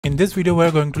this video we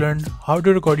are going to learn how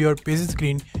to record your PC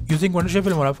screen using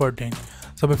Filmora 14.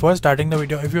 So before starting the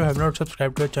video, if you have not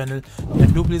subscribed to our channel,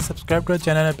 then do please subscribe to our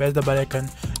channel and press the bell icon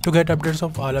to get updates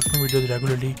of all upcoming videos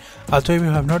regularly. Also, if you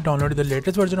have not downloaded the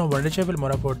latest version of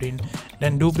Filmora 14,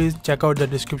 then do please check out the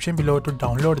description below to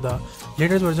download the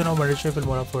latest version of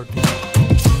Filmora 14.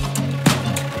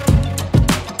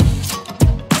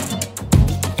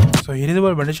 So here is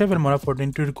our Filmora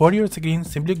 14. To record your screen,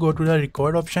 simply go to the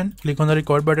record option, click on the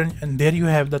record button, and there you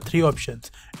have the three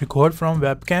options: record from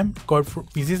webcam, record from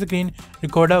PC screen,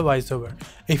 record a voiceover.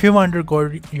 If you want to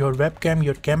record your webcam,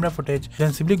 your camera footage,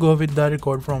 then simply go with the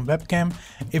record from webcam.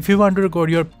 If you want to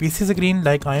record your PC screen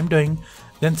like I am doing,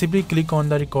 then simply click on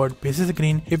the record PC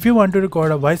screen. If you want to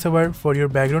record a voiceover for your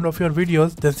background of your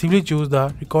videos, then simply choose the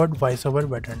record voiceover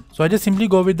button. So I just simply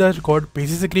go with the record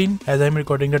PC screen as I am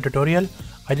recording the tutorial.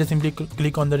 I just simply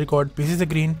click on the record PC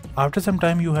screen. After some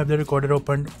time you have the recorder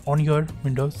opened on your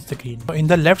Windows screen. So in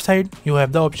the left side you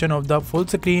have the option of the full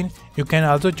screen. You can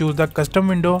also choose the custom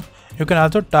window. You can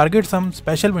also target some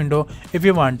special window if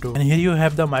you want to. And here you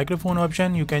have the microphone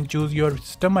option. You can choose your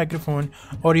system microphone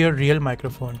or your real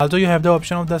microphone. Also you have the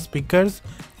option of the speakers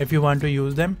if you want to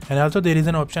use them. And also there is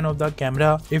an option of the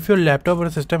camera. If your laptop or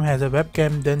system has a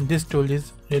webcam, then this tool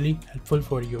is really helpful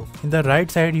for you. In the right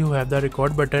side you have the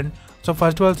record button. So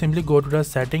first of all, simply go to the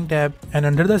setting tab, and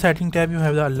under the setting tab you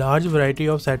have the large variety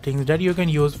of settings that you can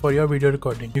use for your video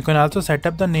recording. You can also set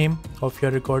up the name of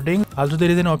your recording. Also there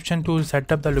is an option to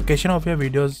set up the location of your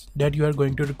videos that you are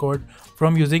going to record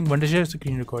from using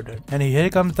screen recorder. And here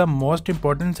comes the most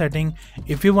important setting.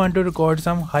 If you want to record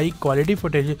some high quality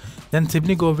footage, then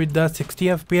simply go with the 60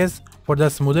 fps for the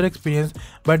smoother experience.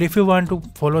 But if you want to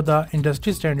follow the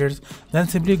industry standards, then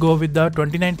simply go with the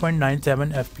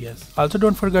 29.97 fps. Also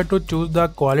don't forget to choose the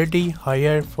quality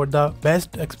higher for the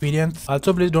best experience.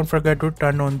 Also please don't forget to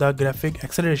turn on the graphic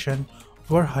acceleration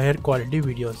for higher quality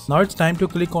videos. Now it's time to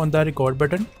click on the record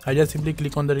button. I just simply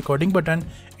click on the recording button.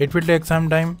 It will take some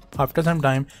time. After some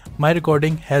time my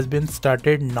recording has been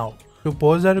started now. To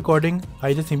pause the recording,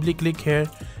 I just simply click here,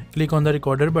 click on the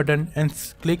recorder button and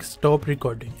click stop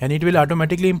recording, and it will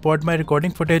automatically import my recording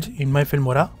footage in my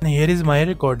Filmora. And here is my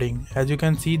recording. As you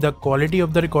can see, the quality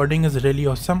of the recording is really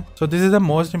awesome. So this is the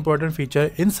most important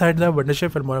feature inside the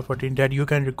Filmora 14, that you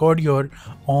can record your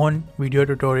own video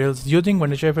tutorials using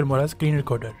Filmora screen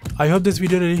recorder. I hope this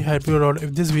video really helped you out.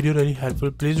 If this video really helpful,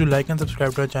 please do like and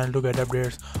subscribe to our channel to get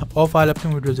updates of all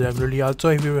upcoming videos regularly. Also,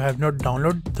 if you have not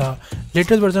downloaded the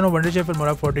latest version of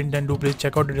Filmora 14, then do please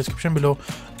check out the description below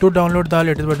to download the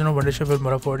latest version of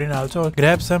Filmora 14. Also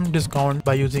grab some discount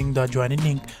by using the joining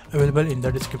link available in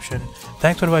the description.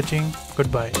 Thanks for watching.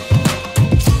 Goodbye.